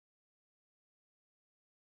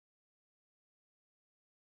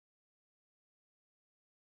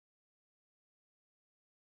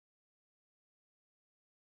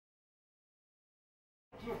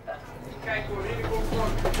Kijk hoor, hier komt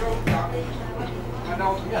gewoon zo'n dak. Maar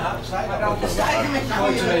dan... Ja, stijgen met je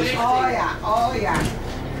Oh ja, oh ja.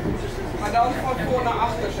 Maar dan van voor naar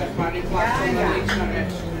achter, zeg maar, in plaats van van links naar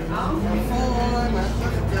rechts.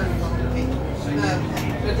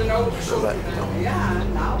 Met een ogen zo. Ja,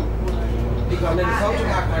 nou. Ik wou net een foto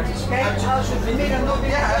maken, maar het is... Kijk, als we vanmiddag nog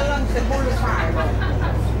weer langs de boulevard.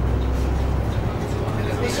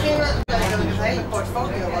 Misschien wel het hele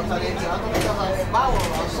portfolio wat daarin zat, omdat ik dat aan het verbouwen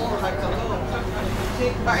was, zonder dat ik dat wil.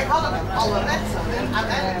 Maar ik had het alle net en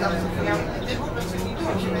uiteindelijk dacht ik van ja, dit moet natuurlijk niet doen.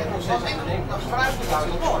 Het was echt nog vooruit gegaan,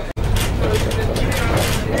 mooi.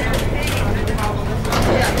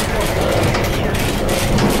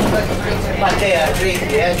 But they are great,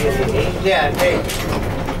 they are great.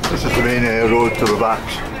 This is the main road to Rabat.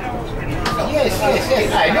 Yes,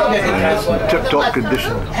 I know that it has It's in tip-top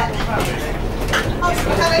condition.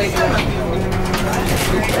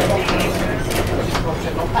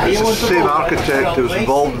 It's the same architect that was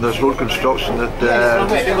involved in this road construction that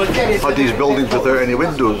had these buildings without any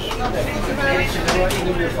windows.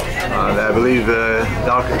 And I believe the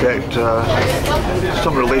architect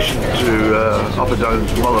some relation to Up and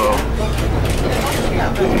Down's mother,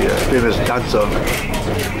 the famous dancer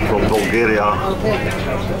from Bulgaria.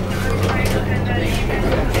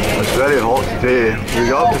 It's very hot today. We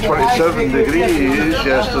got up to 27 degrees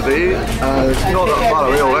yesterday and it's not that far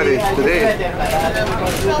away already today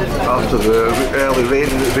after the early rain at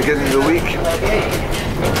the beginning of the week.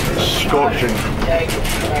 Scorching,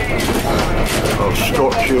 or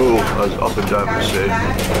scorchio as Up and Down would say.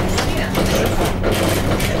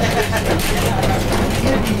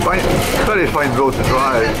 Fine, very fine road to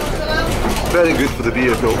drive, very good for the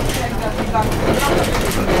vehicle.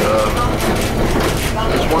 And,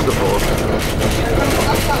 it's wonderful.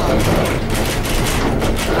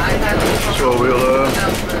 So we'll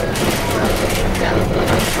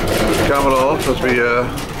put the camera off as we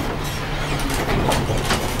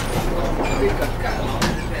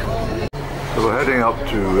so we're heading up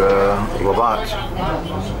to Rabat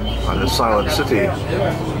and the silent city. You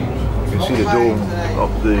can see the dome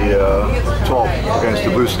up the top against the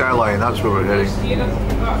blue skyline. That's where we're heading.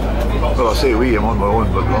 Well, I say we, I'm on my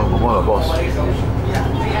own, but I'm on a bus.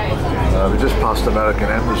 We just passed the American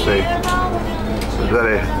Embassy, a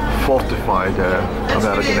very fortified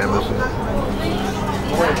American Embassy.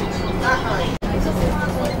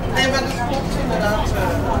 Nee, maar dat klopt inderdaad.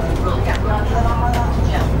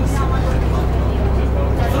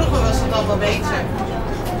 Vroeger was het al wel beter.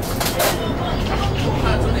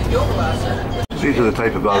 Toen ik jong was. These are the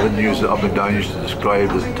type of avenues that Up and Down used to describe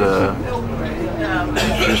that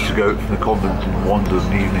she used to go out from the convent and wander in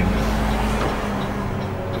the evening,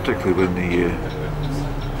 particularly when the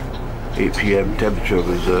 8 PM temperature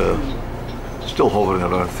was still hovering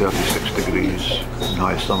around 36 degrees in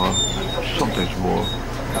high summer, sometimes more.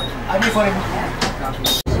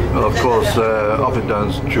 Well, of course, Up and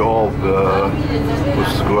Down's job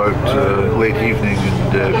was to go out late evening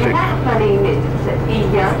and pick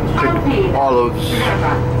olives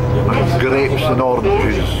and grapes and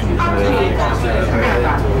oranges in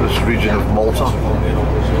this region of Malta.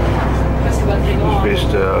 She was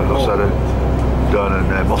based, I said it, down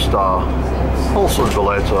in Mostar, also in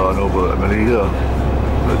Valletta and over at Mdina.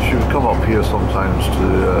 But she would come up here sometimes to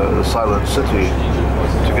the silent city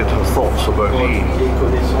to get her thoughts about me.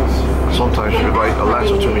 Sometimes she would write a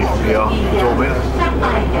letter to me from here, she told me.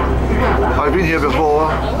 I've been here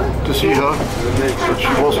before to see her, but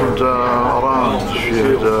she wasn't around. She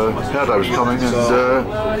had heard I was coming and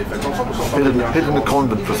hid in the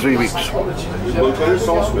convent for 3 weeks.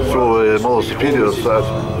 So Mother Superior said.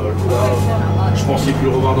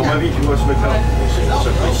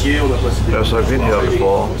 Yes, I've been here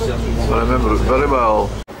before, and I remember it very well.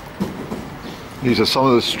 These are some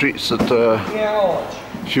of the streets that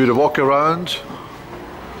she would walk around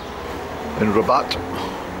in Rabat.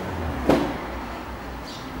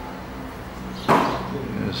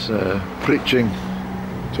 Yes, preaching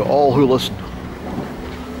to all who listen.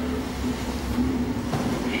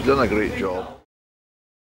 She's done a great job.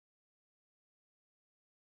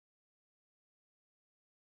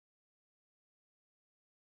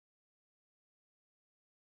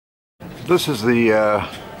 This is the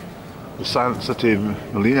silent city of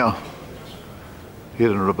Mdina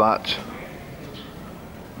here in Rabat,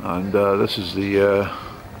 and this is the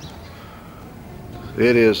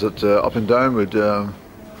areas that Up and Down would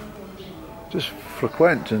just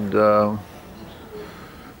frequent, and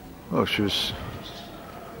well, she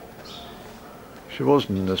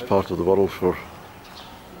wasn't in this part of the world for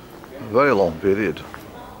a very long period,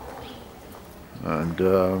 and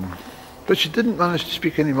But she didn't manage to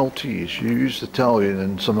speak any Maltese. She used Italian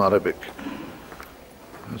and some Arabic.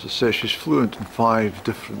 As I say, she's fluent in 5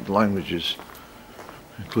 different languages,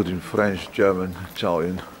 including French, German,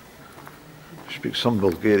 Italian. She speaks some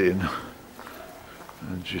Bulgarian,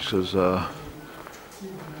 and she says,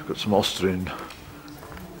 she's got some Austrian.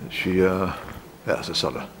 She, yeah, it's a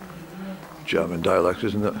sort of German dialect,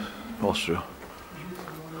 isn't it? Austria.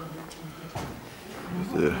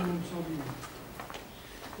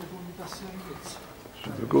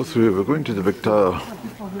 So we go through, we're going to the big tower.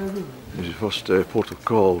 This is the first port of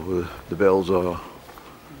call where the bells are.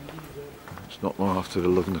 It's not long after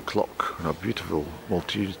 11 o'clock on a beautiful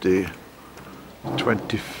Maltese day.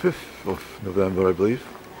 25th of November, I believe.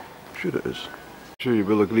 I'm sure it is. I'm sure you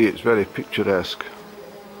will agree it's very picturesque.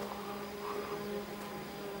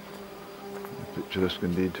 Picturesque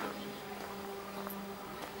indeed.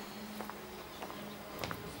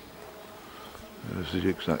 There's the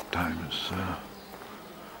exact time. It's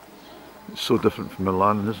so different from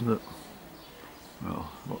Milan, isn't it? Well,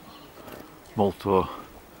 Malta,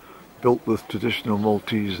 built with traditional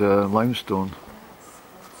Maltese limestone,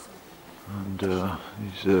 and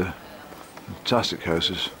these fantastic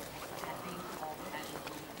houses.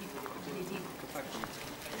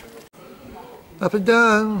 Up and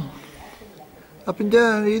down,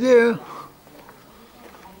 are you there?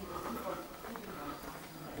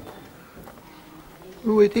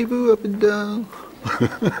 Witty boo, up and down.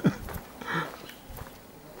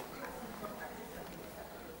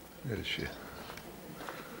 Where is she?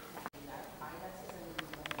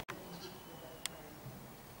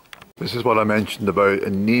 This is what I mentioned about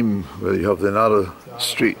in Nîmes, where you have the narrow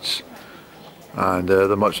streets, and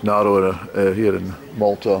they're much narrower here in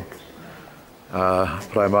Malta,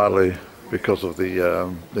 primarily because of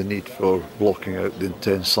the need for blocking out the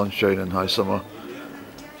intense sunshine in high summer.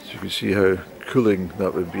 So you can see how cooling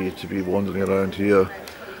that would be to be wandering around here,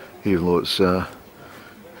 even though it's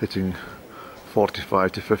hitting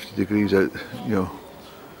 45 to 50 degrees out, you know,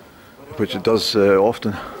 which it does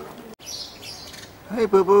often. Hey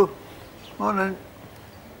boo boo, morning.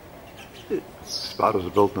 Sparrows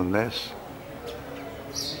are building a nest.